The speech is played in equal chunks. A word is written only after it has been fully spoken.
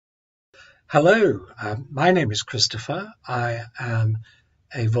Hello, my name is Christopher. I am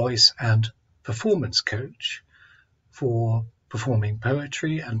a voice and performance coach for performing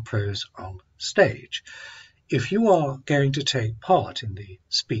poetry and prose on stage. If you are going to take part in the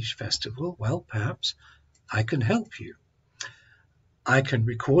speech festival, well, perhaps I can help you. I can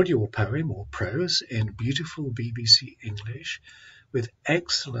record your poem or prose in beautiful BBC English with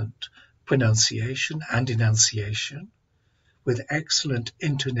excellent pronunciation and enunciation, with excellent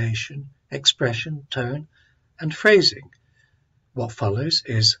intonation, expression, tone, and phrasing. What follows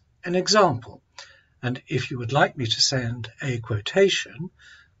is an example, and if you would like me to send a quotation,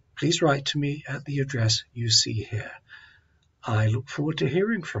 please write to me at the address you see here. I look forward to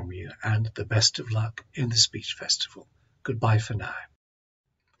hearing from you, and the best of luck in the speech festival. Goodbye for now.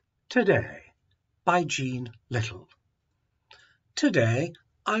 Today, by Jean Little. Today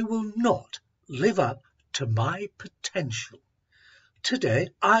I will not live up to my potential. Today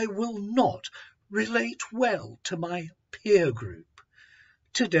I will not relate well to my peer group.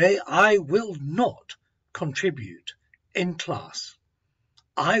 Today I will not contribute in class.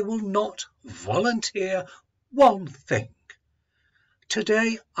 I will not volunteer one thing.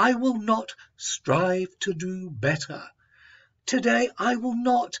 Today I will not strive to do better. Today I will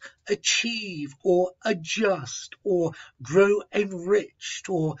not achieve or adjust or grow enriched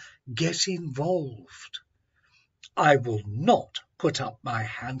or get involved. I will not put up my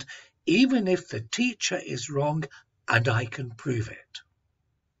hand even if the teacher is wrong and I can prove it.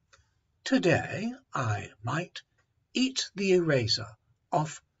 Today I might eat the eraser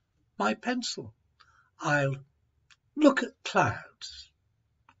off my pencil. I'll look at clouds.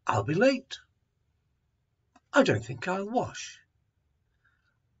 I'll be late. I don't think I'll wash.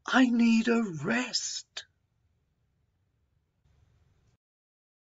 I need a rest.